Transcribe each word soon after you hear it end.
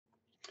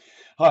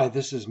Hi,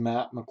 this is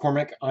Matt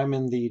McCormick. I'm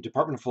in the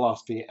Department of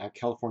Philosophy at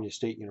California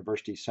State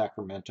University,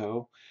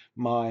 Sacramento.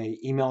 My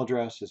email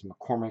address is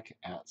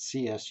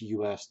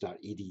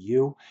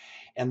mccormick@csus.edu.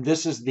 And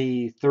this is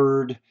the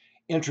third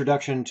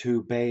Introduction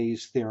to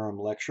Bayes Theorem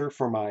lecture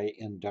for my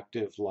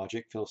Inductive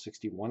Logic Phil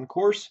 61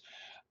 course.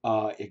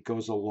 It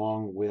goes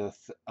along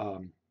with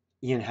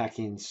Ian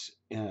Hacking's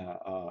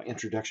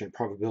Introduction to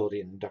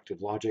Probability and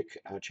Inductive Logic,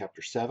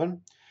 Chapter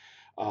 7.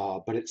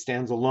 But it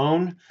stands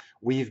alone.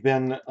 We've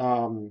been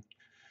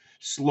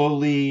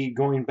slowly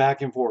going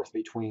back and forth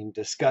between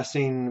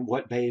discussing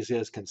what Bayes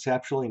is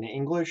conceptually in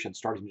English and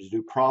starting to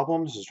do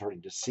problems and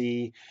starting to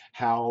see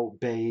how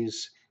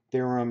Bayes'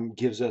 theorem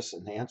gives us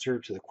an answer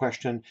to the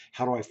question,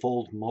 how do I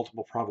fold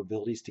multiple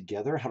probabilities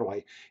together? How do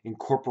I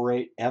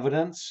incorporate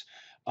evidence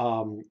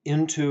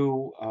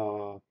into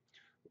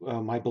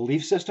my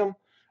belief system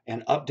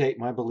and update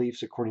my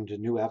beliefs according to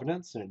new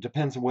evidence? And it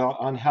depends well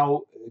on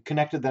how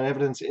connected that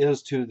evidence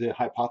is to the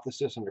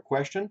hypothesis under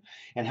question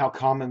and how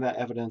common that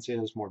evidence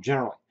is more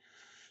generally.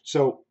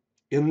 So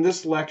in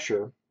this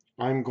lecture,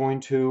 I'm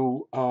going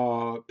to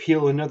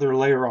peel another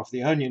layer off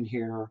the onion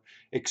here,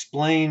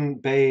 explain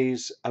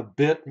Bayes a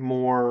bit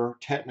more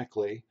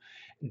technically,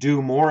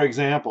 do more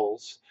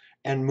examples,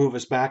 and move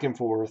us back and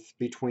forth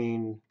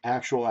between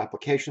actual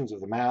applications of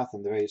the math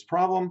and the Bayes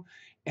problem,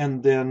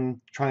 and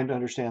then trying to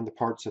understand the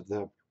parts of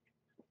the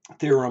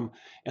theorem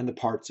and the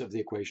parts of the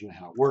equation and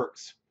how it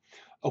works.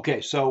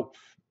 Okay, so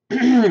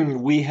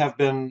we have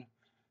been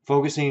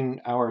focusing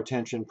our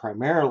attention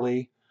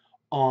primarily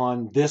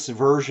on this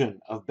version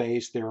of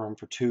Bayes' theorem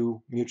for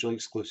two mutually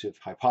exclusive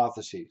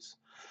hypotheses.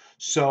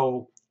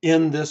 So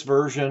in this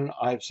version,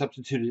 I've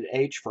substituted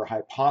H for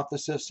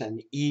hypothesis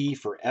and E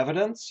for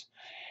evidence.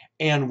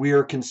 And we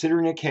are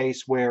considering a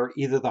case where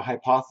either the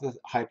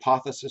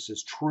hypothesis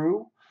is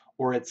true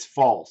or it's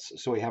false.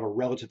 So we have a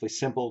relatively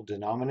simple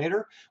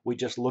denominator. We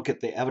just look at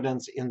the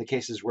evidence in the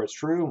cases where it's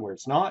true and where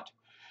it's not.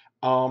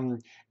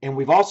 And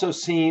we've also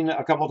seen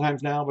a couple of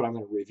times now, but I'm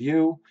going to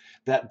review,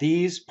 that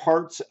these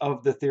parts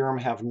of the theorem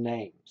have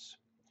names.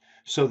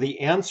 So the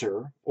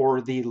answer, or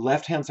the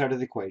left-hand side of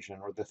the equation,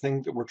 or the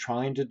thing that we're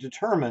trying to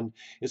determine,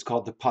 is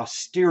called the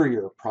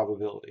posterior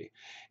probability.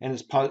 And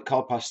it's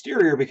called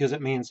posterior because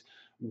it means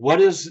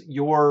what is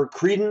your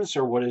credence,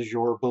 or what is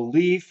your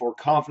belief or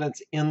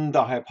confidence in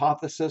the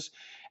hypothesis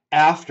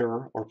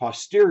after or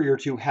posterior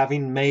to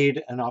having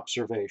made an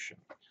observation.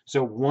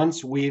 So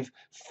once we've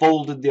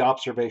folded the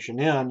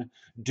observation in,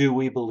 do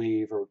we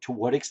believe, or to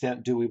what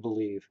extent do we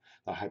believe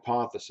the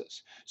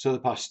hypothesis? So the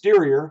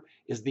posterior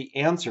is the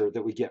answer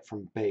that we get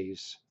from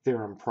Bayes'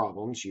 theorem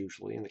problems,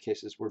 usually in the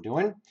cases we're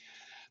doing.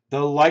 The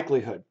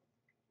likelihood.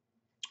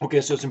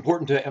 Okay, so it's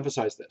important to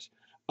emphasize this.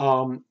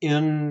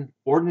 In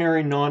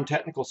ordinary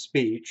non-technical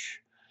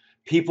speech,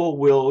 people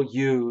will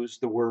use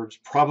the words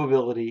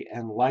probability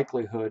and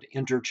likelihood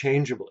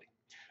interchangeably.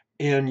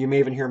 And you may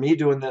even hear me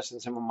doing this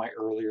in some of my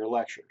earlier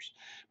lectures.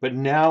 But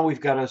now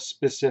we've got a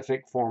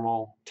specific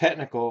formal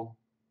technical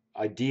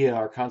idea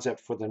or concept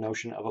for the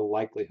notion of a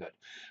likelihood.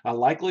 A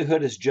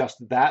likelihood is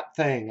just that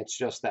thing. It's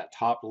just that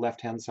top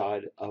left-hand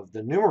side of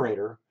the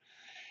numerator.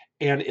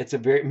 And it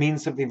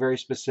means something very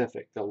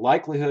specific. The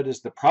likelihood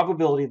is the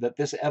probability that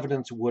this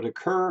evidence would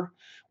occur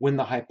when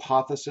the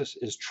hypothesis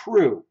is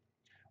true,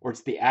 or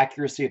it's the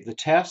accuracy of the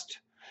test.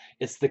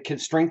 It's the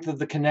strength of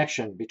the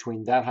connection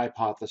between that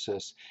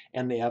hypothesis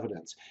and the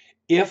evidence.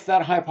 If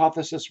that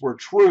hypothesis were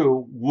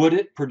true, would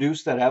it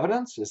produce that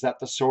evidence? Is that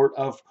the sort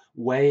of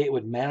way it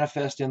would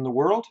manifest in the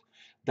world?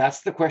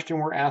 That's the question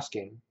we're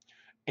asking.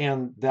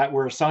 And that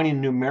we're assigning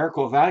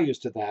numerical values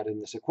to that in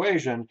this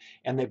equation,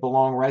 and they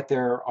belong right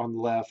there on the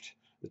left,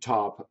 the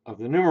top of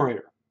the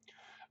numerator.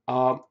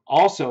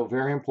 Also,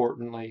 very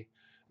importantly,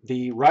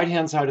 the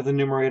right-hand side of the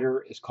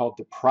numerator is called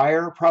the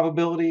prior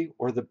probability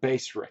or the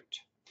base rate.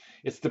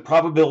 It's the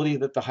probability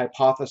that the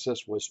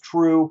hypothesis was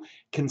true,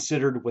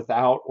 considered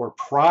without or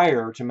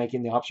prior to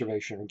making the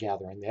observation or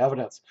gathering the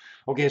evidence.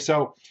 Okay,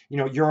 so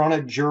you're on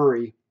a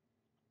jury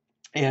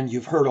and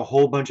you've heard a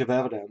whole bunch of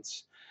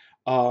evidence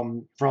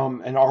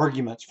from an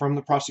argument from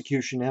the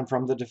prosecution and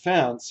from the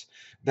defense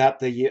that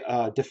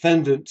the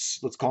defendant,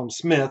 let's call him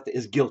Smith,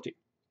 is guilty.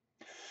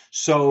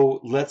 So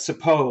let's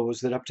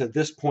suppose that up to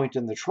this point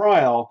in the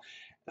trial,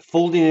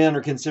 folding in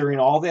or considering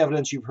all the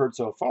evidence you've heard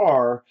so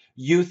far,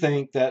 you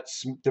think that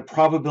the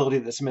probability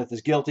that Smith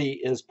is guilty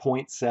is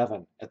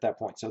 0.7 at that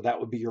point. So that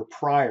would be your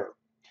prior.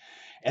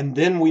 And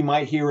then we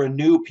might hear a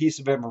new piece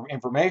of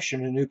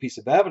information, a new piece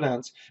of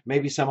evidence.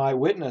 Maybe some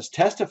eyewitness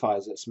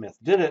testifies that Smith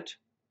did it.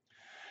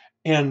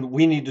 And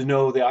we need to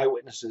know the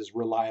eyewitness's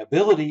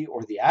reliability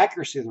or the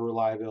accuracy of the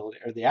reliability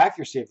or the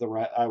accuracy of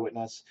the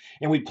eyewitness.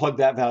 And we'd plug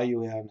that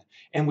value in.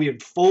 And we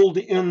would fold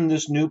in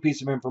this new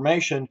piece of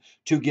information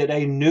to get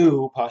a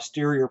new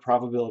posterior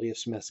probability of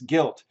Smith's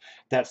guilt.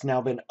 That's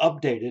now been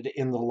updated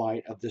in the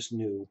light of this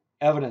new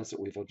evidence that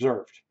we've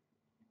observed.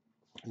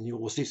 And you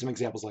will see some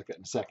examples like that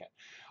in a second.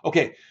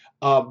 Okay,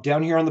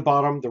 down here on the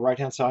bottom, the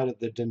right-hand side of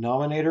the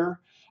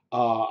denominator,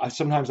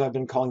 Sometimes I've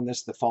been calling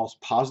this the false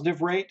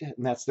positive rate,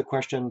 and that's the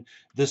question.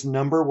 This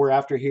number we're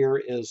after here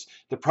is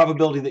the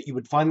probability that you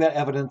would find that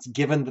evidence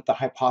given that the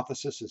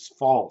hypothesis is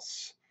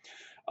false.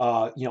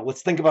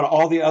 Let's think about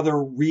all the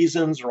other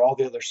reasons or all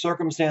the other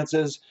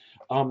circumstances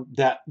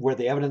that where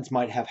the evidence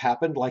might have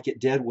happened like it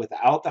did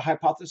without the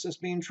hypothesis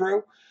being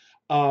true.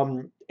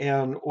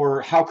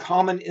 Or how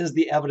common is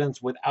the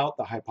evidence without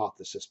the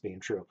hypothesis being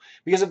true?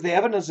 Because if the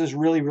evidence is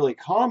really, really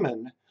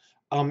common,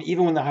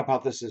 even when the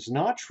hypothesis is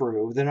not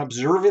true, then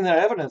observing that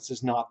evidence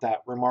is not that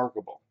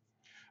remarkable.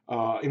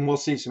 And we'll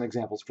see some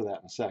examples for that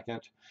in a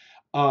second.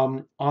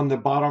 On the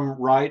bottom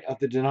right of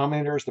the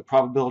denominator is the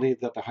probability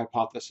that the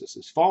hypothesis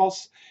is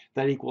false.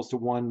 That equals to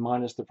 1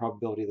 minus the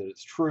probability that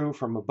it's true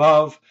from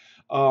above.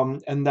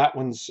 And that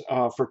one's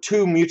for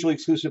two mutually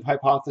exclusive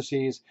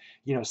hypotheses.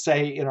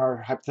 Say in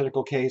our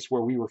hypothetical case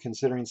where we were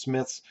considering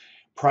Smith's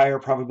prior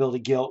probability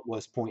guilt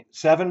was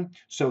 0.7,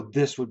 so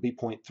this would be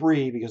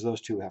 0.3 because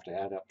those two have to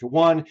add up to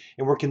 1,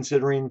 and we're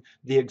considering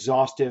the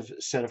exhaustive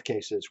set of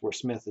cases where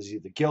Smith is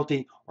either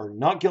guilty or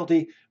not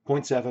guilty,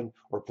 0.7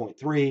 or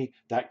 0.3.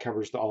 That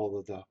covers all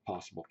of the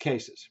possible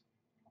cases.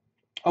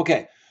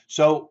 Okay,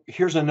 so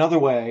here's another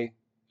way,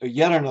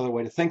 yet another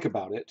way to think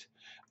about it,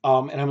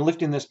 and I'm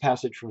lifting this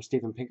passage from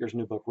Steven Pinker's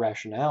new book,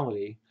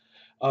 Rationality.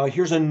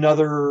 Here's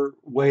another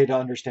way to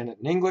understand it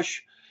in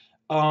English.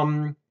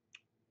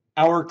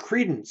 Our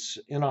credence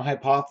in a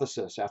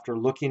hypothesis after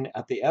looking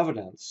at the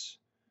evidence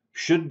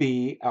should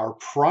be our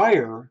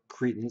prior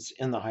credence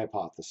in the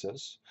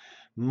hypothesis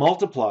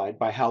multiplied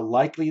by how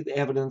likely the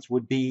evidence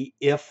would be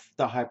if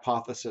the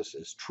hypothesis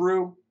is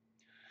true,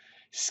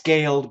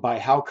 scaled by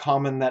how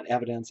common that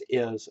evidence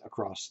is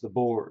across the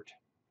board.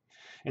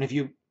 And if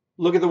you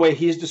look at the way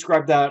he's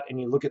described that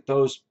and you look at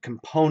those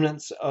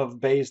components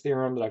of Bayes'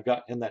 theorem that I've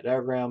got in that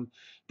diagram,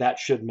 that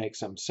should make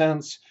some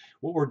sense.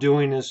 What we're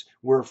doing is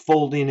we're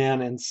folding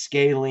in and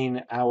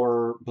scaling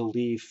our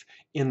belief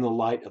in the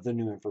light of the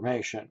new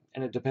information.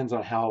 And it depends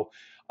on how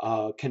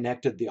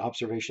connected the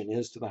observation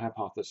is to the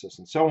hypothesis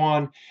and so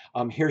on.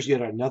 Here's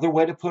yet another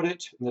way to put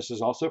it. And this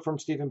is also from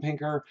Steven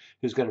Pinker,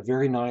 who's got a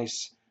very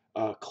nice,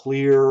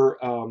 clear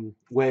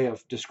way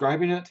of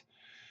describing it.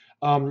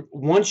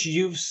 Once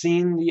you've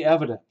seen the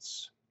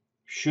evidence,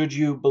 should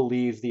you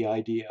believe the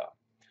idea?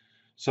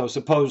 So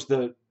suppose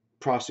the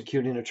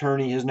prosecuting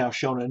attorney has now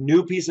shown a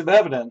new piece of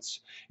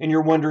evidence and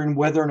you're wondering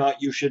whether or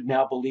not you should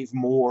now believe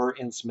more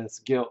in Smith's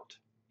guilt.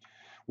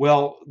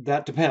 Well,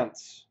 that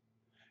depends.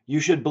 You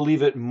should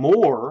believe it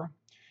more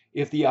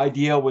if the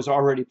idea was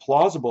already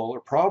plausible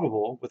or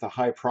probable with a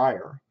high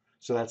prior.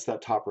 So that's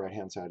that top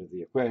right-hand side of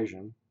the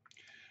equation.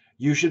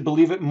 You should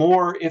believe it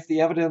more if the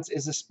evidence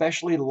is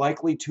especially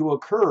likely to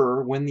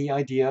occur when the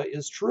idea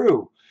is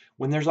true,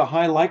 when there's a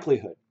high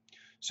likelihood.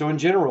 So in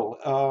general,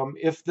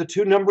 if the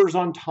two numbers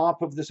on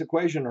top of this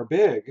equation are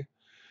big,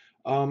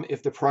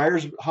 if the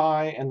prior's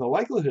high and the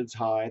likelihood's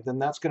high, then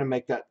that's going to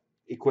make that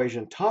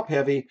equation top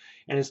heavy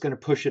and it's going to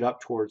push it up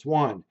towards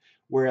 1.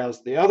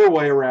 Whereas the other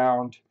way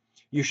around,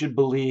 you should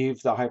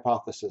believe the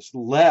hypothesis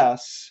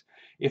less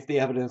if the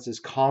evidence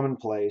is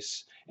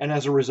commonplace, and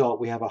as a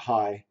result, we have a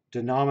high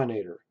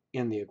denominator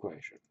in the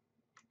equation.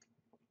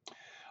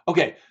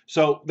 Okay,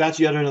 so that's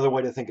yet another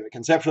way to think of it.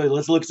 Conceptually,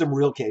 let's look at some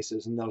real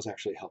cases, and those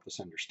actually help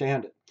us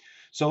understand it.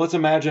 So let's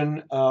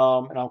imagine,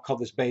 and I'll call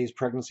this Bayes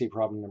pregnancy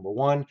problem number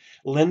 1.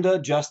 Linda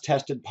just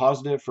tested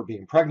positive for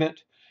being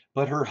pregnant,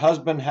 but her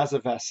husband has a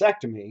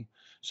vasectomy,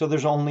 so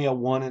there's only a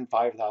 1 in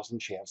 5,000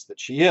 chance that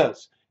she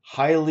is.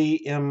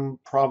 Highly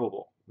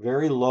improbable,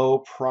 very low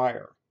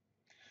prior.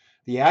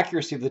 The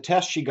accuracy of the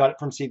test, she got it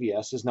from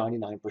CVS, is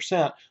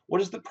 99%.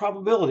 What is the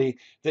probability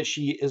that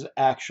she is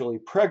actually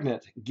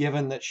pregnant,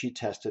 given that she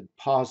tested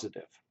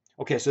positive?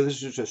 Okay, so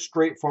this is a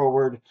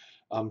straightforward,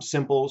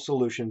 simple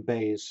solution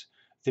Bayes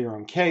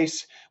theorem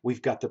case.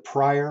 We've got the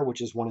prior,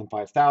 which is 1 in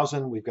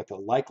 5,000. We've got the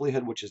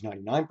likelihood, which is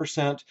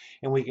 99%.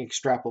 And we can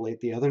extrapolate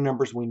the other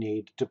numbers we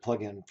need to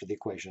plug in for the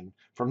equation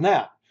from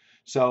that.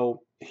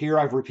 So here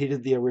I've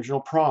repeated the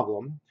original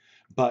problem,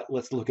 but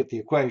let's look at the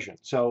equation.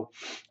 So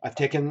I've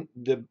taken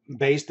the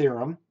Bayes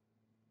theorem,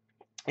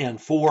 and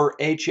for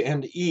H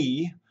and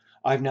E,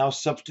 I've now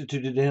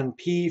substituted in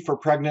P for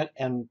pregnant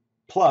and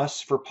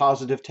plus for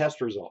positive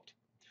test result.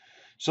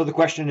 So the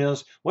question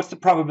is, what's the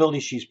probability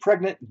she's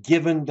pregnant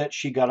given that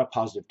she got a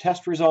positive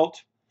test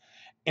result?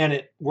 And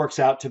it works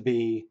out to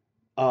be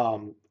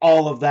all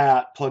of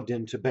that plugged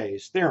into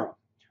Bayes' theorem.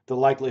 The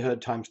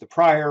likelihood times the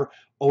prior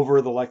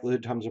over the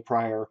likelihood times the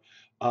prior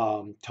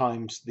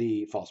times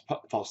the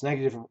false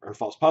negative or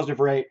false positive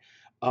rate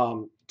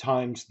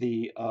times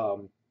the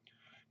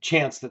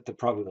chance that the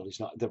probability is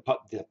not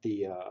that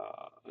the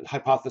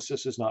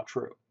hypothesis is not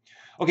true.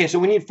 Okay, so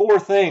we need 4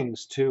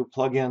 things to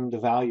plug in the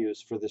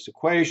values for this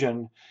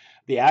equation.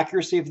 The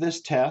accuracy of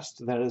this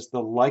test, that is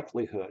the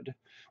likelihood.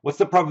 What's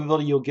the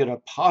probability you'll get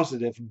a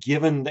positive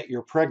given that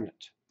you're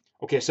pregnant?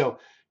 Okay, so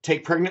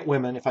take pregnant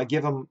women. If I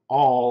give them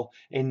all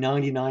a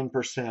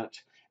 99%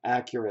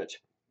 accurate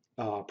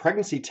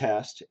pregnancy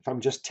test, if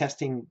I'm just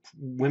testing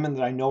women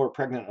that I know are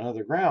pregnant on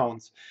other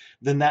grounds,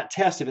 then that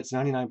test, if it's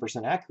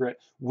 99% accurate,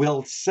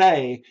 will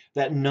say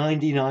that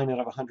 99 out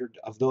of 100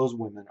 of those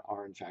women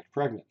are in fact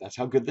pregnant. That's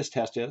how good this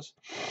test is.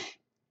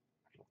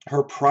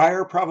 Her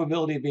prior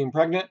probability of being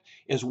pregnant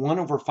is 1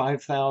 over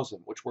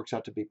 5,000, which works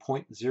out to be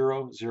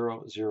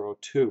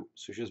 0.0002.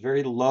 So she has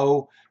very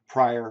low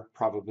prior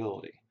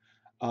probability.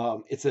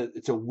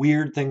 It's a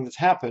weird thing that's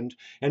happened.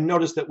 And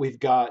notice that we've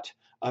got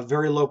a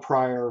very low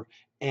prior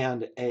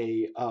and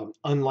a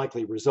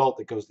unlikely result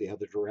that goes the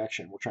other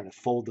direction. We're trying to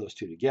fold those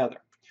two together.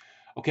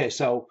 Okay,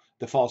 so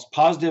the false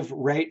positive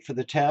rate for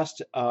the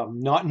test,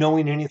 not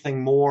knowing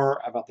anything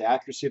more about the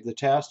accuracy of the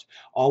test,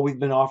 all we've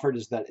been offered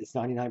is that it's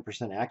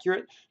 99%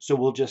 accurate. So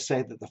we'll just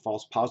say that the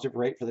false positive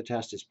rate for the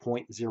test is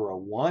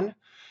 0.01.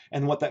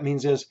 And what that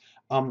means is,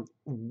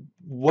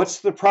 what's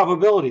the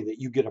probability that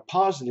you get a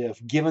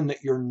positive given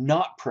that you're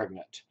not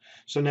pregnant?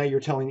 So now you're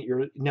telling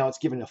that now it's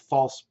giving a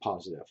false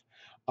positive.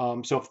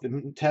 So if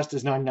the test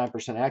is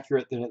 99%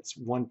 accurate, then it's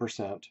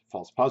 1%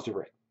 false positive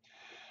rate.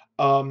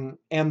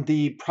 And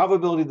the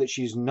probability that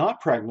she's not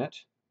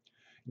pregnant,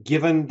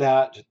 given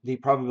that the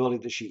probability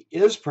that she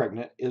is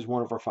pregnant is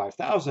 1 over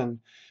 5,000,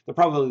 the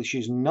probability that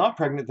she's not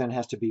pregnant then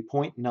has to be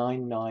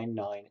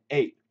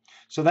 0.9998.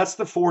 So that's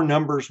the 4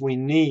 numbers we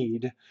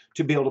need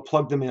to be able to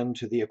plug them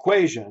into the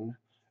equation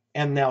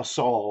and now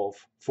solve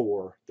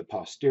for the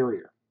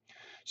posterior.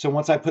 So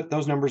once I put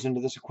those numbers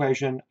into this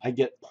equation, I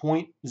get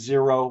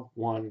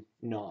 0.019.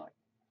 All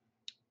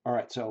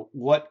right, so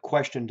what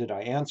question did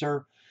I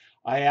answer?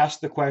 I asked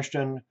the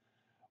question,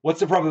 what's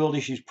the probability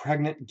she's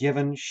pregnant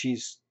given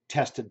she's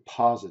tested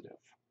positive?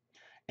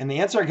 And the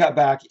answer I got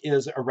back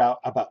is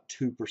about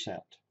 2%.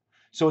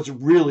 So it's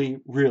really,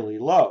 really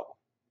low.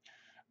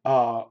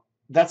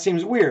 That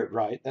seems weird,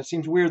 right? That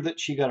seems weird that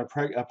she got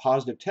a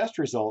positive test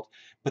result,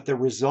 but the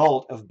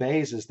result of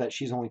Bayes is that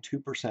she's only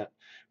 2%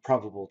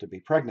 probable to be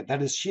pregnant.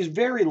 That is, she's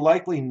very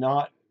likely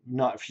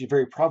she's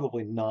very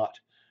probably not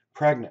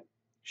pregnant.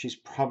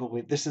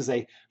 This is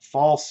a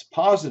false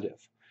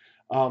positive.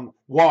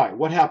 Why?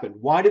 What happened?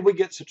 Why did we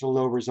get such a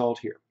low result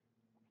here?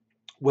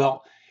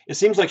 Well, it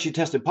seems like she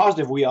tested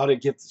positive. We ought to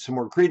give some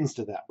more credence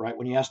to that, right?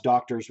 When you ask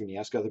doctors, when you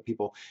ask other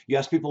people, you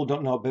ask people who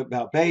don't know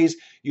about Bayes,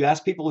 you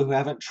ask people who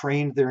haven't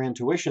trained their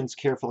intuitions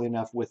carefully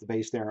enough with the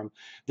Bayes theorem,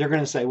 they're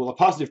going to say, well, a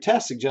positive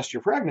test suggests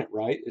you're pregnant,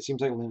 right? It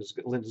seems like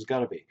Linda's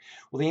got to be.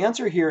 Well, the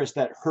answer here is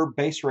that her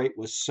Bayes rate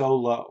was so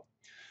low.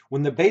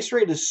 When the Bayes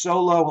rate is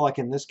so low, like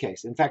in this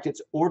case, in fact,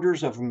 it's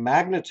orders of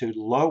magnitude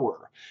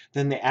lower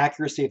than the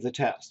accuracy of the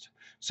test.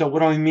 So what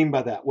do I mean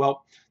by that?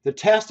 Well, the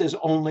test is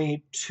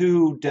only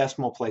 2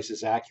 decimal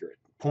places accurate,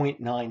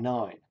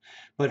 0.99.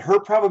 But her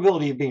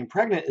probability of being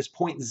pregnant is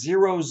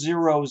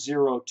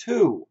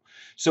 0.0002.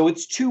 So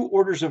it's 2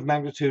 orders of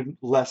magnitude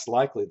less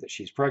likely that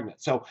she's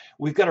pregnant. So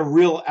we've got a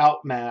real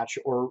outmatch,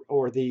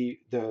 or the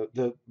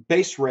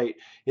Bayes rate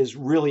is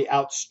really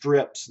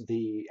outstrips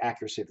the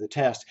accuracy of the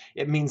test.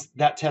 It means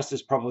that test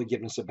is probably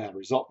giving us a bad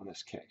result in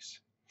this case.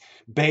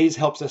 Bayes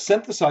helps us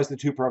synthesize the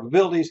 2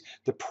 probabilities,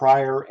 the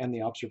prior and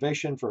the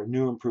observation, for a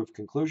new improved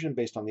conclusion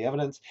based on the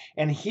evidence.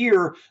 And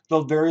here,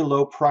 the very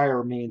low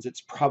prior means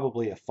it's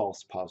probably a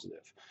false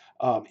positive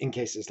in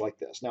cases like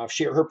this. Now, if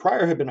her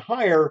prior had been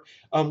higher,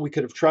 we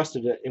could have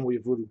trusted it and we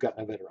would have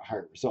gotten a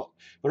higher result.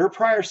 But her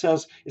prior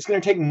says it's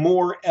going to take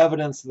more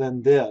evidence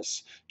than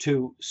this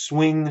to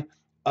swing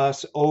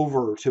us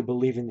over to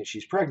believing that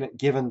she's pregnant,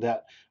 given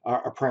that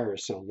our prior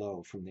is so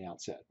low from the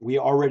outset. We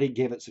already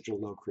gave it such a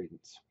low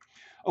credence.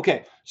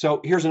 Okay,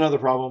 so here's another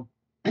problem.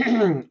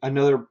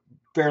 Another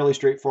fairly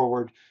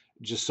straightforward,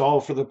 just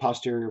solve for the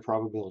posterior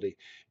probability.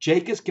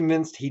 Jake is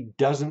convinced he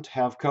doesn't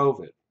have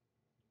COVID.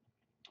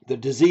 The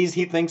disease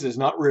he thinks is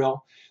not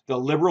real. The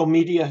liberal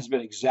media has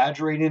been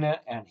exaggerating it,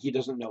 and he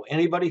doesn't know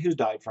anybody who's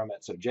died from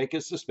it, so Jake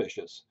is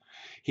suspicious.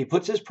 He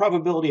puts his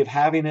probability of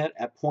having it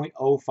at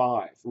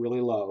 0.05,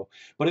 really low.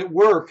 But at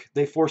work,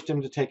 they forced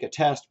him to take a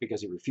test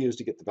because he refused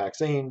to get the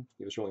vaccine.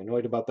 He was really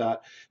annoyed about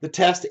that. The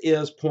test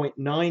is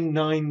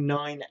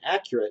 0.999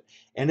 accurate,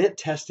 and it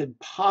tested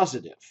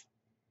positive.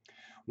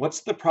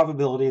 What's the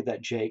probability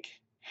that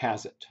Jake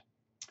has it?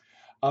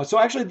 So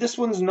actually, this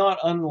one's not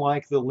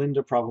unlike the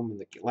Linda problem in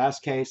the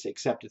last case,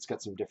 except it's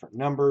got some different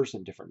numbers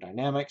and different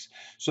dynamics.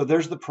 So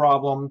there's the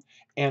problem.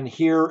 And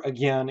here,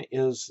 again,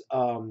 is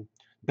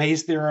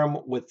Bayes theorem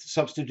with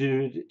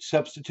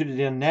substituted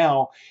in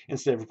now.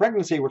 Instead of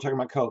pregnancy, we're talking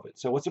about COVID.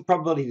 So what's the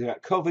probability you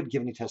got COVID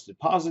given he tested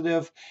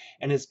positive?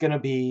 And it's going to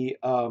be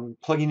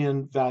plugging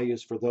in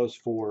values for those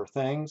 4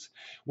 things.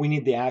 We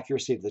need the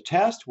accuracy of the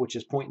test, which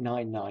is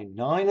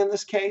 0.999 in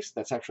this case.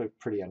 That's actually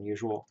pretty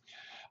unusual.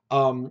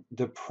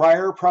 The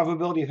prior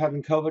probability of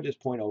having COVID is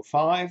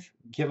 0.05,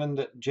 given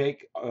that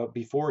Jake,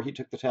 before he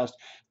took the test,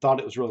 thought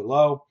it was really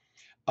low.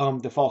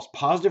 The false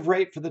positive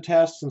rate for the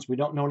test, since we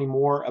don't know any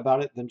more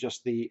about it than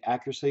just the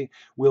accuracy,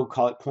 we'll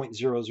call it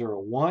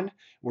 0.001.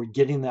 We're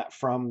getting that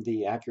from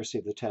the accuracy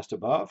of the test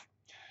above.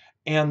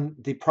 And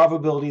the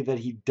probability that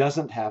he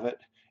doesn't have it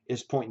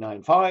is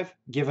 0.95,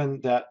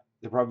 given that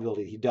the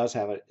probability he does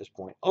have it is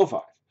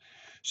 0.05.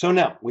 So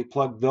now we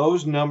plug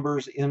those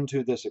numbers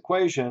into this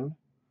equation,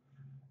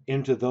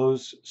 into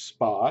those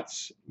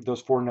spots,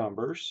 those 4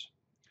 numbers,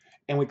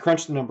 and we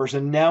crunch the numbers,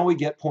 and now we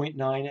get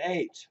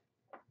 0.98.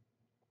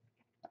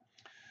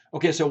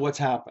 Okay, so what's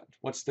happened?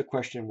 What's the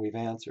question we've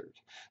answered?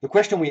 The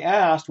question we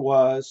asked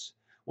was,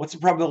 what's the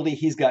probability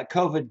he's got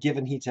COVID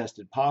given he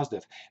tested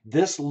positive?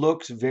 This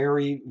looks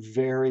very,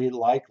 very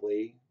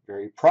likely,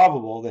 very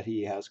probable that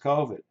he has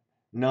COVID.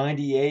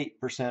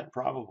 98%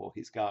 probable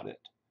he's got it.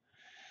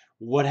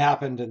 What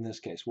happened in this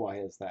case? Why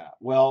is that?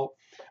 Well,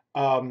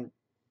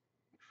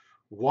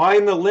 why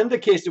in the Linda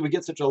case did we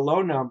get such a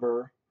low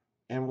number,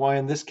 and why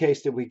in this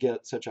case did we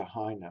get such a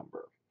high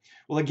number?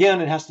 Well,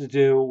 again, it has to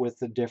do with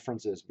the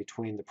differences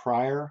between the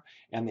prior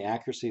and the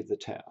accuracy of the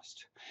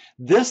test.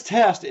 This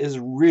test is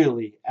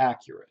really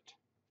accurate.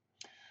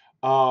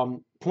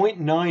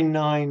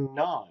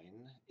 0.999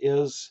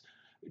 is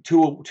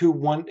to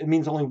one. It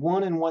means only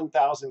 1 in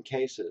 1,000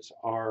 cases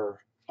are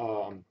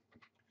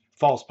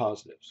false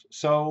positives.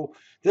 So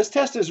this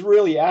test is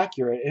really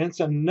accurate, and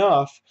it's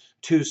enough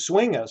to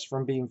swing us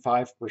from being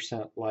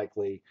 5%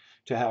 likely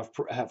to have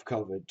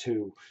COVID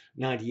to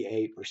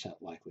 98%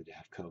 likely to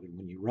have COVID.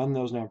 When you run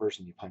those numbers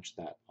and you punch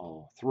that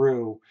all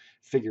through,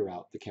 figure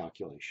out the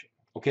calculation.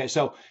 Okay,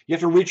 so you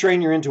have to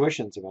retrain your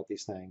intuitions about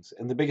these things.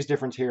 And the biggest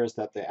difference here is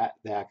that the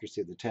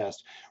accuracy of the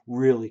test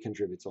really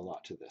contributes a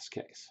lot to this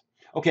case.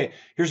 Okay,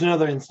 here's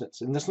another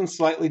instance, and this one's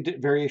slightly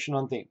variation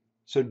on theme.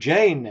 So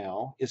Jane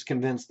now is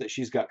convinced that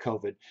she's got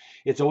COVID.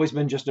 It's always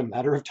been just a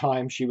matter of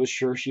time. She was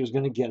sure she was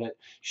going to get it.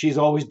 She's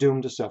always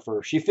doomed to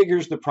suffer. She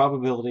figures the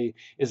probability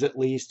is at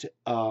least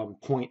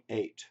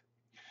 0.8.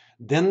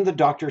 Then the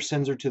doctor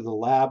sends her to the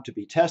lab to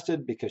be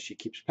tested because she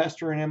keeps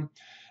pestering him.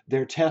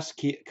 Their tests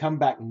come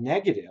back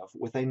negative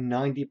with a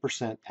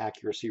 90%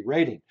 accuracy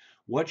rating.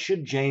 What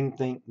should Jane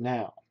think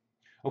now?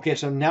 Okay,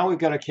 so now we've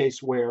got a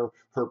case where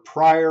her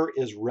prior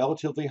is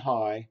relatively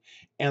high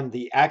and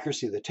the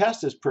accuracy of the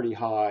test is pretty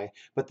high,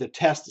 but the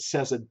test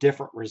says a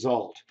different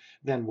result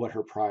than what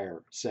her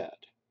prior said.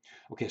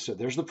 Okay, so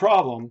there's the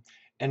problem.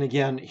 And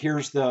again,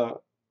 here's the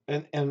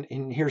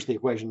here's the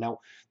equation. Now,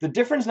 the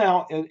difference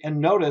now, and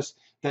notice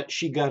that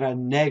she got a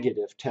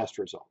negative test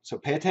result. So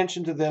pay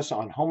attention to this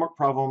on homework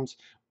problems,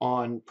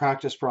 on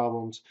practice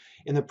problems.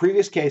 In the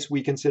previous case,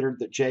 we considered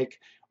that Jake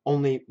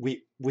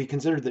we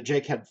considered that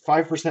Jake had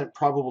 5%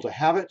 probable to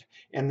have it,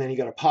 and then he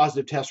got a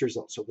positive test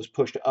result, so it was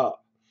pushed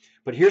up.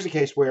 But here's a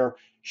case where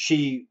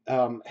she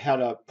had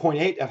a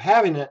 0.8 of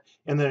having it,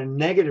 and then a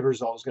negative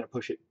result is going to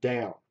push it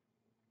down.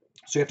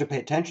 So you have to pay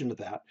attention to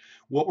that.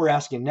 What we're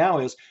asking now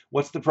is,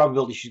 what's the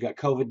probability she's got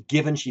COVID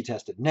given she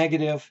tested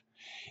negative?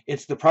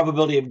 It's the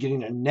probability of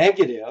getting a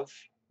negative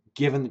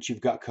given that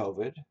you've got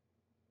COVID.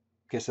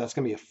 Okay, so that's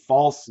going to be a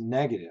false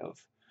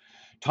negative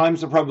times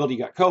the probability you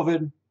got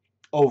COVID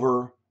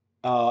over,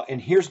 and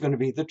here's going to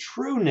be the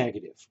true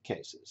negative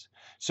cases.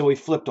 So we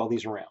flipped all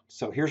these around.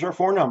 So here's our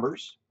 4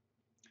 numbers.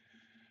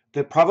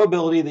 The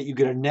probability that you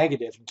get a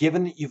negative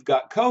given that you've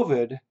got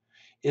COVID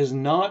is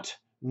not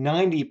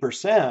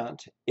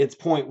 90%, it's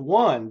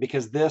 0.1,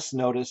 because this,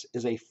 notice,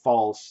 is a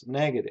false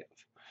negative.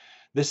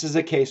 This is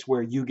a case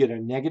where you get a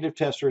negative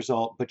test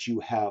result, but you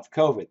have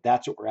COVID.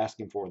 That's what we're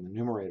asking for in the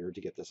numerator to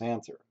get this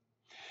answer.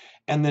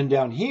 And then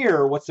down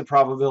here, what's the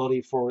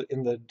probability for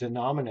in the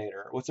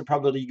denominator? What's the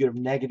probability you get of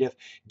negative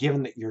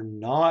given that you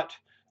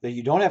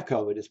don't have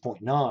COVID is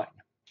 0.9.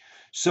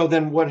 So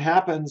then what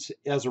happens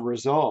as a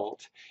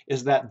result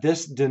is that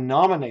this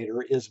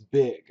denominator is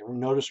big.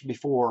 Notice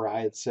before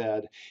I had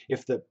said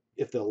if the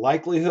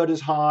likelihood is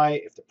high,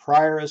 if the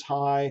prior is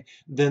high,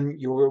 then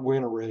we're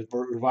going to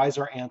revise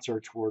our answer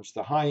towards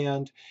the high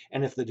end.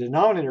 And if the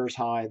denominator is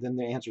high, then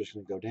the answer is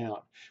going to go down.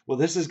 Well,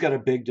 this has got a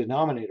big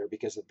denominator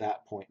because of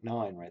that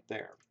 0.9 right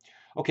there.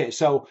 Okay,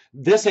 so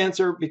this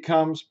answer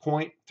becomes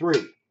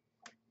 0.3.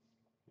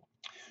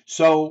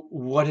 So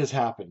what has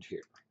happened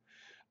here?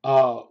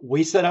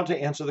 We set out to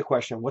answer the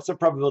question, what's the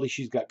probability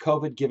she's got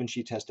COVID given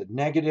she tested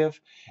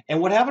negative?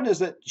 And what happened is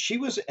that she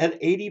was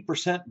at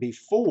 80%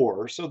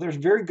 before, so there's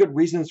very good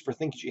reasons for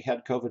thinking she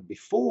had COVID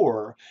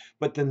before,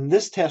 but then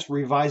this test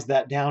revised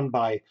that down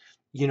by,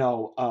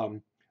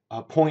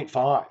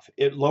 0.5.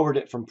 It lowered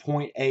it from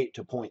 0.8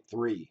 to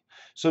 0.3.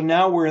 So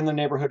now we're in the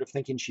neighborhood of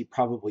thinking she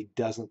probably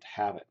doesn't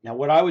have it. Now,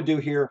 what I would do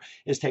here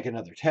is take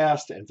another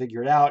test and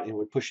figure it out, and it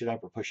would push it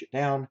up or push it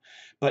down.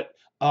 But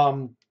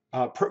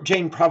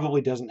Jane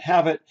probably doesn't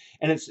have it,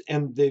 and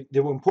the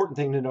important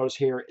thing to notice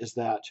here is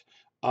that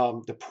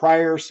the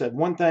prior said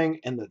one thing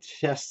and the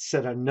test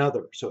said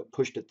another, so it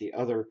pushed it the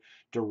other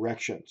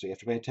direction. So you have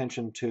to pay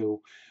attention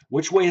to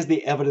which way is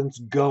the evidence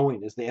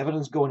going. Is the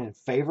evidence going in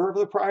favor of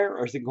the prior,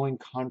 or is it going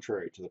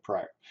contrary to the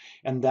prior?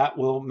 And that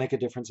will make a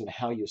difference in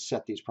how you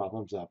set these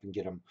problems up and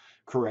get them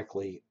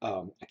correctly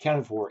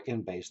accounted for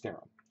in Bayes'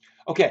 theorem.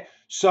 Okay,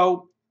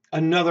 so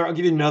I'll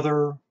give you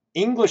another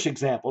English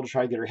example to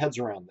try to get our heads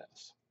around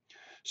this.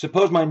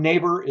 Suppose my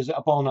neighbor is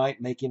up all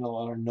night making a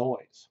lot of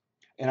noise,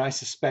 and I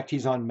suspect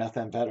he's on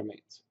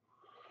methamphetamines.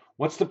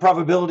 What's the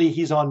probability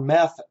he's on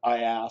meth, I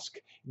ask,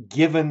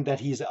 given that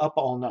he's up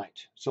all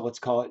night. So let's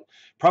call it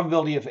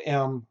probability of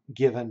M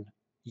given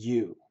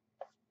U.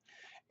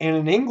 And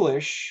in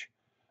English,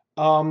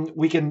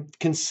 we can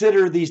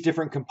consider these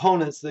different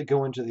components that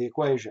go into the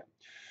equation.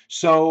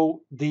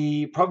 So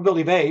the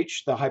probability of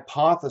H, the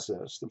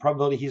hypothesis, the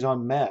probability he's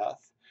on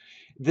meth,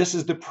 this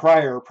is the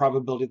prior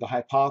probability of the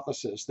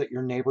hypothesis that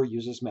your neighbor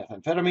uses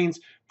methamphetamines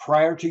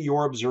prior to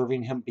your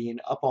observing him being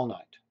up all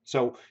night.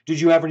 So did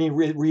you have any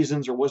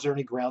reasons, or was there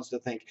any grounds to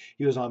think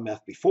he was on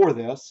meth before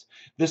this?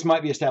 This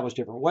might be established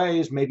different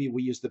ways. Maybe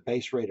we use the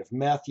base rate of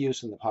meth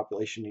use in the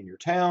population in your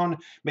town.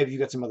 Maybe you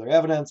got some other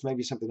evidence.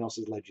 Maybe something else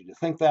has led you to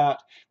think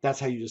that. That's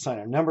how you assign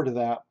a number to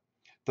that.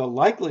 The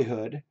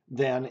likelihood,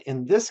 then,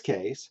 in this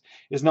case,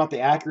 is not the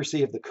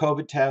accuracy of the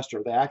COVID test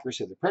or the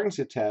accuracy of the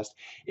pregnancy test.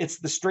 It's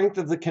the strength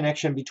of the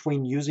connection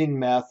between using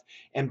meth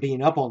and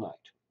being up all night.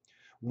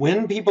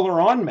 When people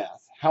are on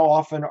meth, how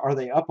often are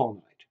they up all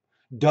night?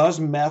 Does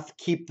meth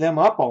keep them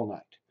up all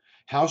night?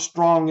 How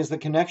strong is the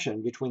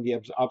connection between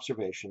the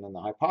observation and the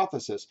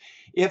hypothesis?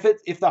 If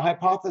the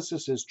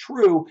hypothesis is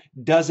true,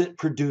 does it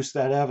produce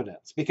that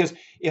evidence? Because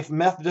if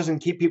meth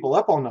doesn't keep people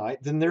up all night,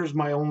 then there's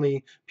my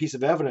only piece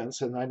of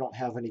evidence, and I don't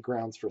have any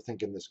grounds for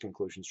thinking this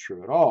conclusion is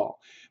true at all.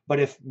 But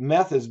if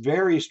meth is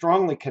very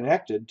strongly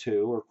connected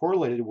to or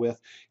correlated with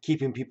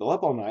keeping people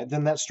up all night,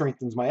 then that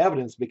strengthens my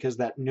evidence because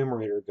that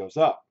numerator goes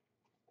up.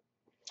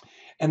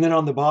 And then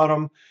on the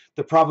bottom,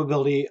 the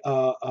probability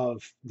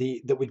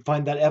that we'd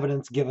find that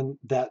evidence given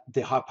that the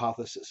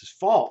hypothesis is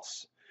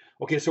false.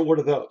 Okay, so what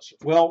are those?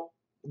 Well,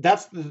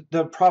 that's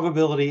the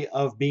probability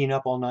of being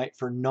up all night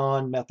for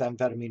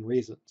non-methamphetamine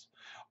reasons.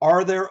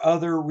 Are there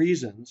other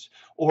reasons,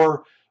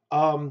 or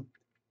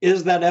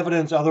is that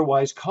evidence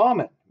otherwise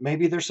common?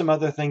 Maybe there's some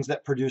other things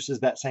that produces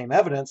that same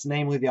evidence,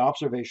 namely the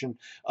observation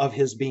of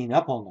his being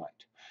up all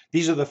night.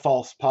 These are the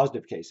false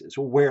positive cases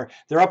where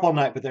they're up all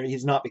night, but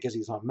he's not because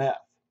he's on meth.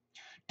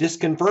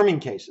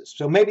 Disconfirming cases.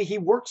 So maybe he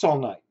works all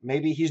night.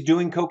 Maybe he's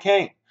doing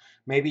cocaine.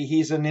 Maybe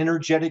he's an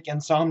energetic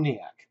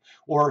insomniac.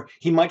 Or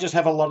he might just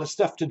have a lot of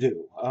stuff to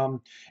do.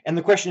 And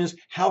the question is,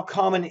 how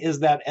common is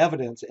that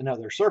evidence in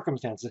other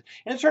circumstances?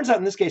 And it turns out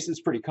in this case,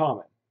 it's pretty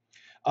common.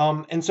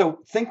 And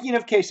so thinking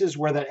of cases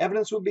where that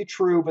evidence would be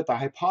true, but the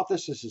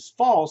hypothesis is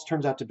false,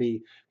 turns out to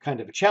be kind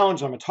of a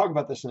challenge. I'm going to talk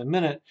about this in a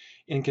minute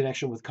in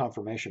connection with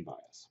confirmation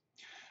bias.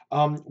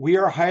 We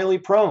are highly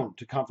prone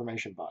to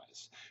confirmation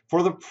bias.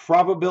 For the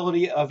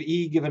probability of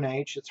E given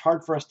H, it's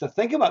hard for us to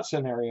think about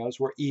scenarios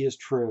where E is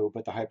true,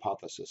 but the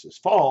hypothesis is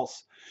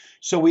false.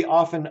 So we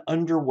often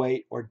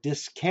underweight or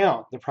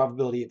discount the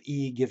probability of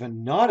E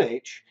given not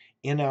H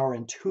in our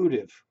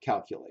intuitive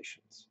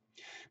calculations.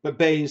 But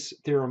Bayes'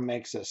 theorem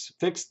makes us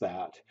fix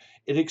that.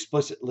 It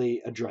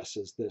explicitly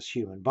addresses this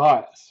human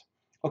bias.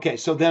 Okay,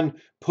 so then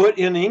put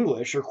in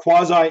English, or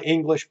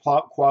quasi-English,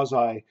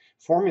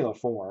 quasi-formula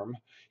form,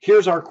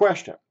 here's our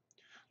question.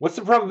 What's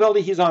the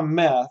probability he's on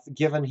meth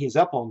given he's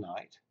up all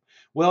night?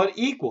 Well, it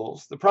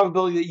equals the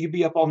probability that you'd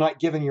be up all night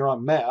given you're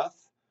on meth.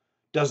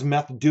 Does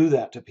meth do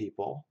that to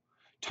people?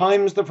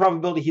 Times the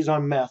probability he's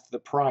on meth the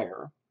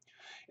prior.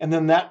 And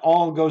then that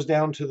all goes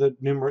down to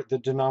the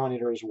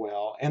denominator as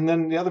well. And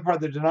then the other part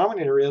of the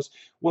denominator is,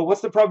 well,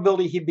 what's the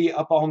probability he'd be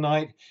up all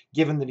night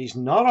given that he's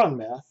not on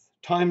meth?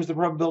 Times the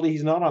probability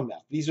he's not on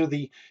meth. These are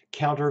the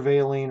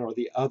countervailing or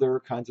the other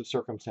kinds of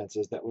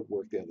circumstances that would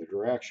work the other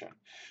direction.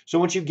 So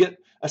once you get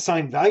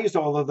assigned values to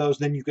all of those,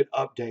 then you could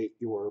update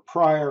your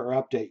prior or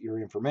update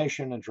your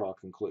information and draw a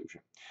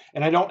conclusion.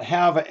 And I don't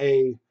have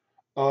a,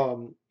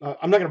 I'm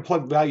not going to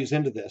plug values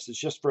into this. It's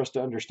just for us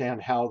to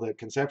understand how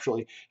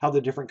conceptually, how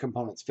the different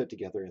components fit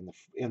together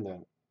in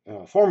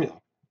the formula.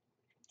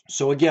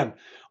 So again,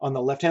 on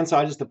the left-hand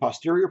side is the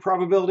posterior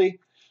probability.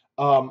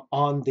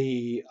 On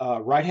the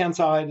right-hand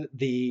side,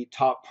 the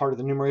top part of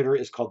the numerator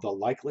is called the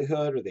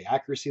likelihood or the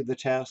accuracy of the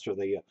test, or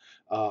the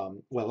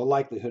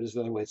likelihood is the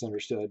other way it's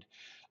understood.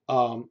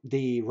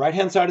 The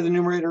right-hand side of the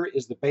numerator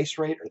is the base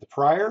rate or the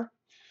prior.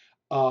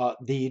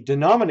 The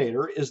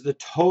denominator is the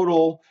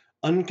total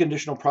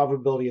unconditional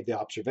probability of the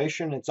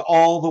observation. It's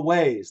all the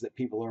ways that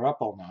people are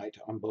up all night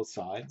on both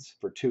sides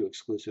for two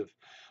exclusive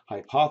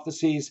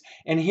hypotheses.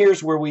 And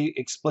here's where we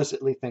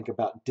explicitly think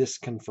about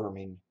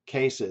disconfirming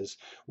cases,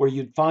 where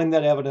you'd find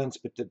that evidence,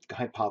 but the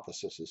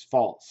hypothesis is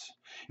false.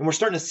 And we're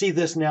starting to see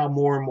this now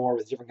more and more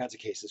with different kinds of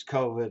cases,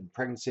 COVID and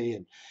pregnancy.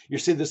 And you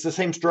see this, the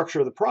same structure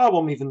of the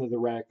problem, even though they're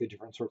radically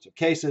different sorts of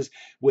cases,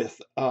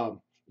 with a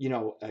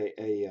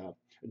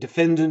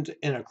defendant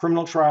in a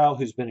criminal trial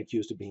who's been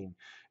accused of being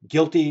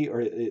guilty,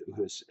 or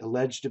who's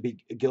alleged to be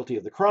guilty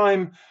of the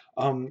crime,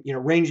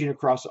 ranging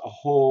across a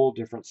whole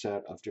different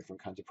set of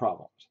different kinds of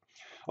problems.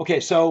 Okay,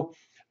 so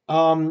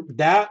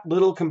that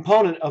little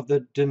component of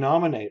the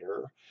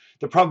denominator,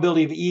 the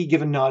probability of E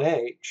given not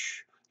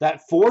H,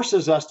 that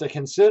forces us to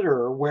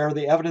consider where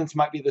the evidence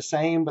might be the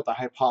same, but the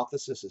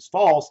hypothesis is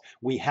false.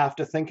 We have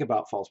to think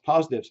about false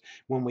positives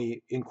when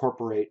we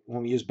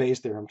use Bayes'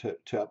 theorem to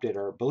update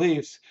our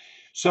beliefs.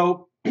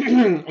 So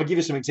I'll give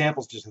you some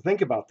examples just to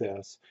think about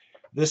this.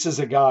 This is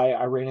a guy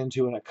I ran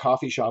into in a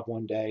coffee shop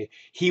one day.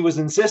 He was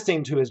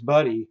insisting to his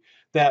buddy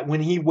that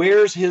when he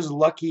wears his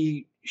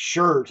lucky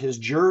shirt, his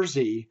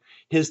jersey,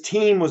 his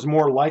team was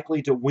more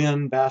likely to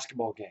win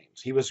basketball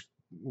games. He was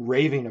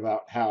raving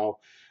about how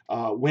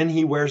when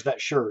he wears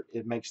that shirt,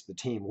 it makes the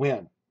team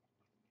win.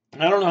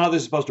 I don't know how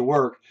this is supposed to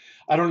work.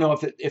 I don't know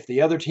if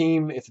the other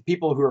team, if the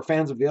people who are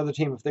fans of the other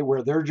team, if they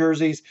wear their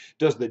jerseys,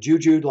 does the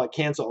juju like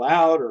cancel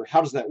out, or how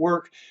does that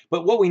work?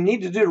 But what we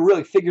need to do to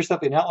really figure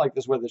something out like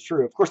this, whether it's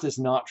true, of course it's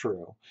not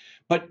true.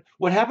 But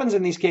what happens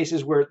in these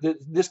cases where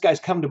this guy's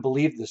come to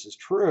believe this is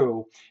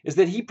true is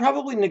that he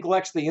probably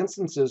neglects the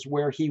instances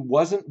where he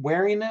wasn't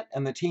wearing it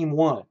and the team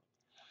won.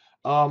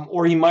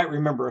 Or he might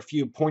remember a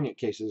few poignant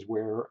cases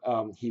where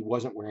he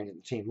wasn't wearing it and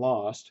the team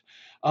lost.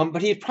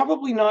 But he's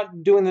probably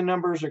not doing the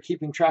numbers or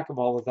keeping track of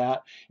all of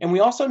that. And we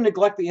also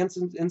neglect the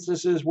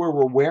instances where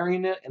we're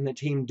wearing it and the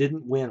team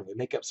didn't win. We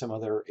make up some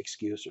other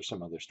excuse or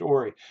some other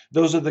story.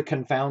 Those are the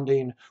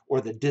confounding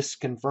or the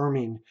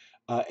disconfirming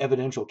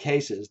evidential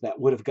cases that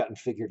would have gotten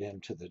figured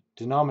into the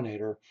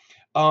denominator.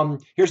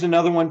 Here's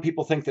another one.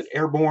 People think that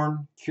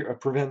airborne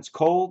prevents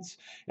colds.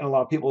 And a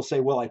lot of people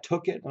say, well, I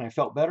took it and I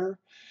felt better.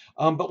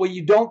 But what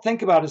you don't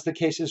think about is the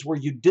cases where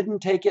you didn't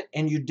take it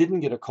and you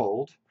didn't get a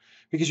cold,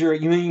 because your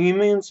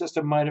immune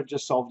system might have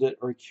just solved it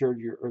or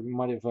cured you, or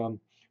might have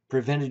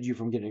prevented you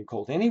from getting a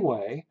cold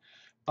anyway.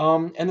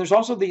 And there's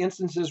also the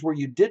instances where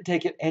you did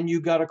take it and you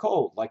got a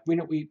cold. Like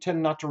we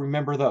tend not to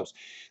remember those.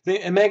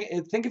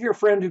 Think of your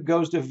friend who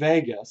goes to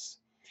Vegas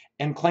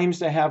and claims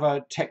to have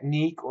a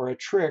technique or a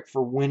trick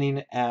for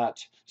winning at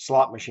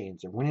slot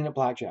machines or winning at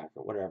blackjack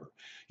or whatever.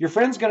 Your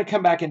friend's going to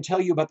come back and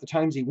tell you about the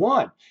times he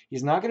won.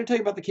 He's not going to tell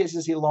you about the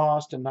cases he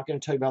lost and not going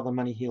to tell you about the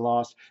money he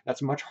lost.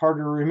 That's much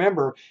harder to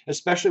remember,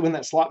 especially when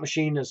that slot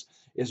machine is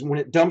when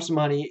it dumps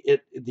money,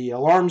 the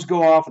alarms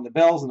go off and the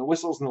bells and the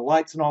whistles and the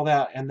lights and all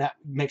that, and that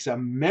makes a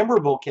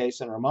memorable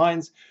case in our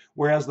minds,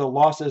 whereas the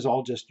losses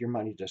all just, your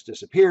money just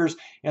disappears,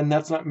 and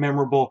that's not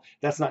memorable,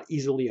 that's not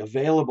easily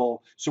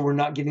available, so we're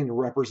not getting a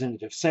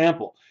representative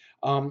sample.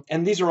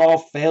 And these are all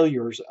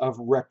failures of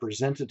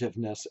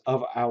representativeness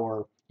of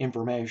our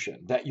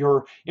information. That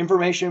your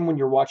information when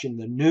you're watching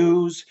the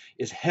news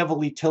is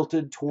heavily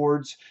tilted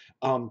towards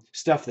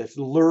stuff that's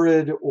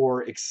lurid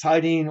or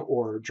exciting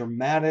or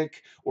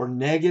dramatic or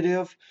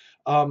negative.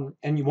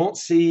 And you won't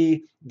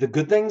see the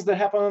good things that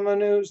happen on the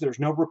news. There's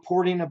no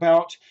reporting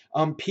about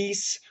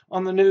peace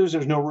on the news.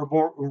 There's no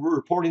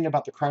reporting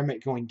about the crime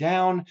rate going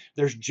down.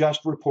 There's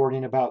just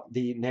reporting about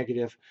the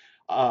negative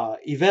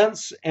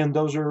events, and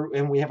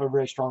we have a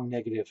very strong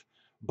negative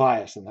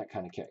bias in that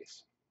kind of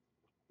case.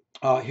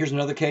 Here's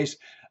another case.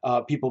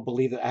 People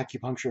believe that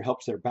acupuncture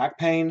helps their back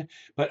pain,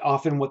 but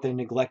often what they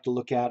neglect to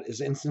look at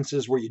is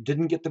instances where you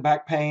didn't get the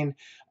back pain,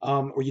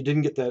 or you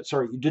didn't get the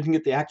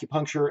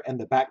acupuncture and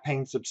the back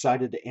pain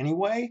subsided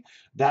anyway.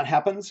 That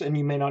happens, and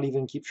you may not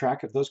even keep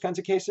track of those kinds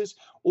of cases.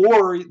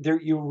 Or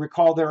you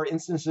recall there are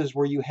instances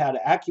where you had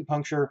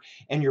acupuncture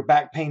and your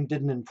back pain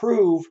didn't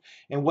improve,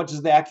 and what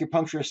does the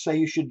acupuncturist say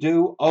you should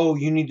do? Oh,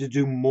 you need to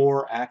do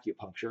more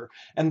acupuncture,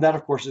 and that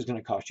of course is going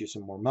to cost you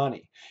some more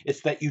money.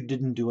 It's that you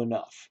didn't do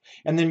enough,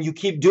 and then you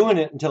keep doing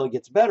it until it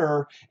gets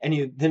better,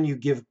 and then you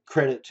give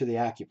credit to the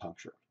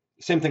acupuncture.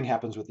 Same thing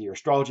happens with your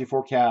astrology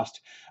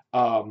forecast,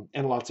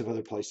 and lots of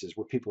other places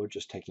where people are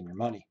just taking your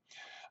money.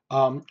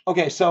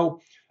 Okay, so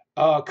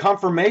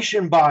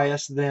confirmation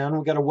bias, then,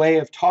 we've got a way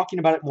of talking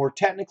about it more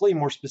technically,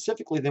 more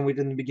specifically than we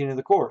did in the beginning of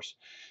the course.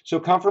 So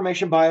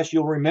confirmation bias,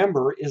 you'll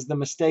remember, is the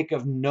mistake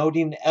of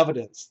noting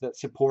evidence that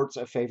supports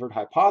a favored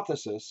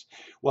hypothesis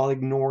while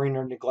ignoring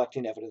or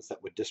neglecting evidence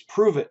that would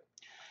disprove it.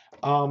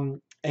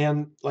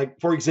 And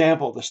like, for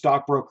example, the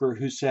stockbroker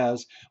who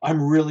says,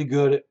 I'm really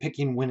good at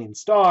picking winning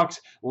stocks.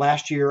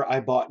 Last year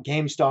I bought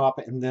GameStop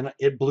and then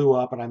it blew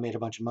up and I made a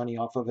bunch of money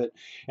off of it.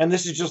 And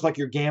this is just like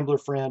your gambler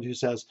friend who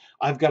says,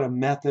 I've got a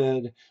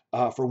method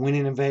for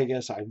winning in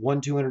Vegas. I won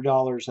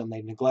 $200, and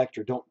they neglect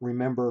or don't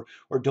remember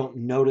or don't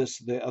notice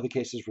the other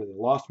cases where they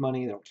lost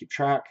money. They don't keep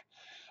track.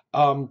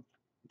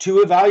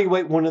 To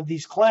evaluate one of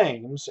these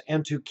claims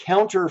and to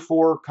counter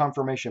for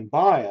confirmation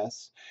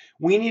bias,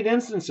 we need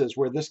instances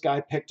where this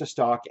guy picked a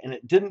stock and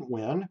it didn't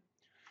win.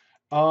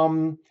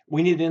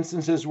 We need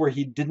instances where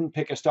he didn't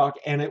pick a stock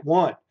and it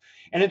won.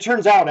 And it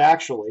turns out,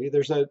 actually,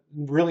 there's a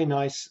really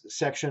nice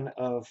section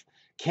of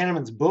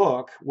Kahneman's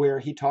book where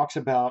he talks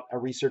about a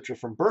researcher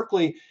from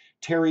Berkeley,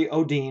 Terry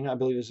Odine, I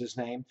believe is his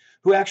name,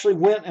 who actually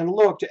went and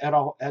looked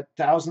at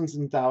thousands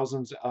and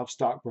thousands of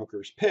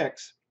stockbrokers'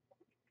 picks.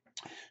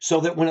 So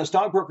that when a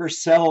stockbroker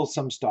sells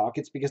some stock,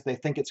 it's because they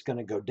think it's going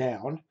to go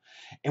down.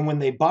 And when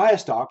they buy a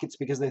stock, it's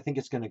because they think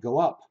it's going to go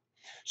up.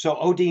 So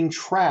Odine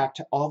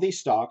tracked all these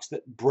stocks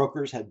that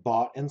brokers had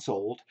bought and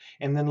sold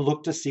and then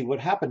looked to see what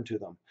happened to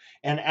them.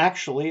 And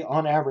actually,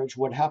 on average,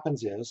 what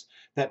happens is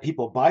that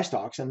people buy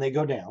stocks and they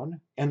go down,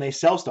 and they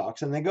sell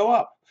stocks and they go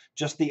up.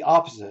 Just the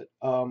opposite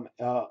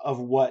of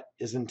what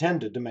is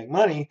intended to make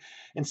money.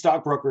 And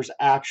stockbrokers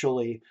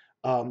actually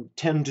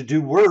tend to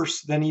do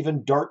worse than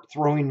even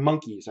dart-throwing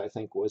monkeys, I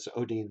think was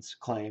Odine's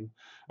claim,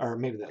 or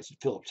maybe that's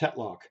Philip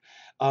Tetlock.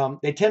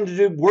 They tend to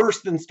do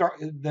worse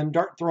than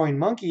dart-throwing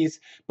monkeys,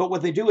 but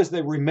what they do is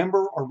they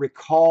remember or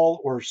recall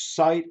or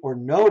cite or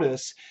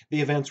notice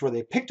the events where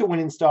they picked a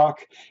winning stock,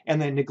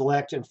 and they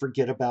neglect and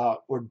forget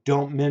about or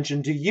don't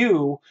mention to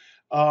you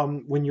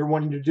when you're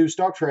wanting to do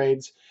stock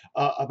trades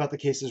about the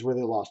cases where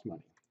they lost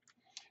money.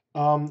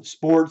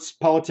 Sports,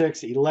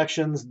 politics,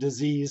 elections,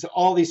 disease,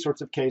 all these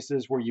sorts of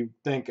cases where you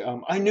think,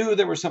 I knew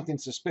there was something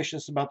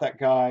suspicious about that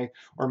guy,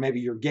 or maybe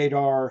your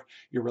gaydar,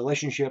 your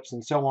relationships,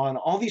 and so on.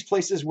 All these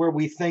places where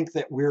we think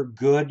that we're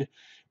good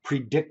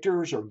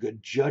predictors or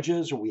good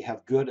judges, or we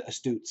have good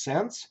astute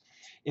sense.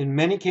 In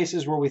many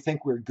cases where we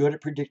think we're good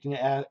at predicting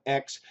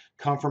X,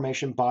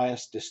 confirmation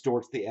bias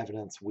distorts the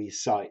evidence we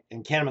cite.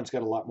 And Kahneman's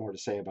got a lot more to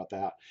say about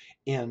that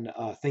in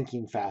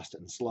Thinking Fast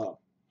and Slow.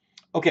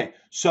 Okay,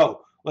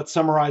 so let's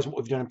summarize what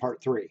we've done in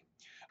part 3.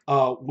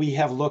 We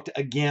have looked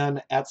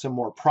again at some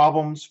more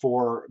problems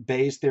for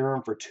Bayes'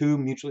 theorem for 2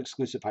 mutually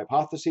exclusive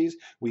hypotheses.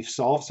 We've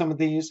solved some of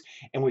these,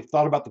 and we've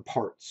thought about the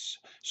parts.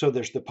 So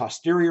there's the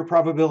posterior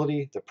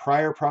probability, the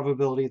prior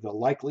probability, the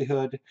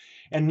likelihood,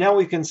 and now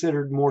we've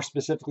considered more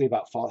specifically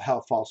about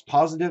how false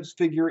positives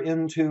figure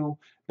into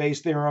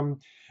Bayes' theorem.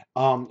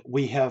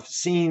 We have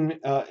seen,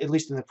 at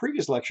least in the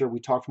previous lecture, we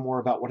talked more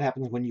about what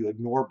happens when you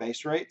ignore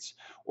base rates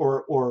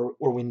or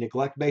we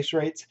neglect base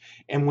rates.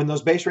 And when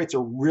those base rates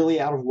are really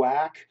out of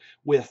whack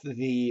with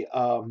the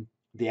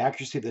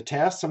accuracy of the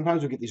test,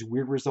 sometimes we get these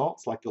weird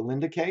results, like the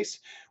Linda case,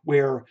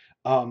 where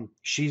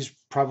she's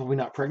probably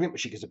not pregnant, but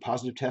she gets a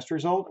positive test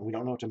result, and we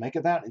don't know what to make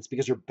of that. It's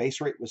because her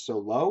base rate was so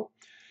low.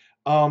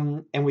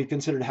 And we've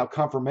considered how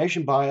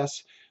confirmation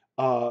bias,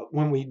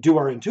 when we do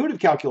our intuitive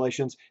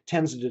calculations,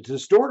 tends to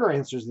distort our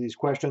answers to these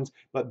questions,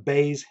 but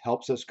Bayes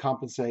helps us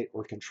compensate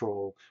or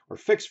control or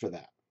fix for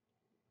that.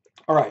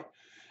 All right.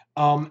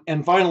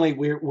 And finally,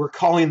 we're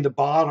calling the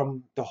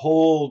bottom, the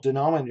whole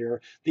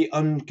denominator, the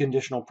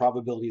unconditional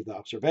probability of the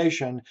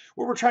observation,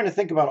 where we're trying to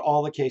think about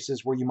all the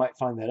cases where you might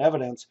find that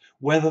evidence,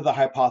 whether the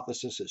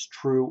hypothesis is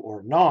true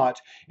or not,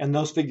 and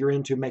those figure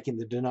into making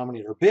the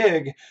denominator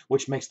big,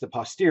 which makes the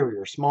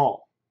posterior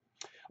small.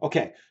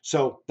 Okay,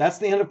 so that's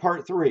the end of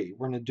part 3.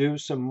 We're going to do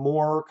some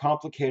more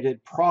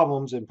complicated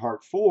problems in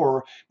part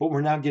 4, but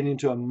we're now getting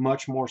to a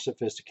much more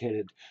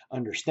sophisticated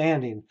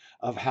understanding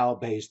of how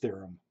Bayes'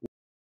 theorem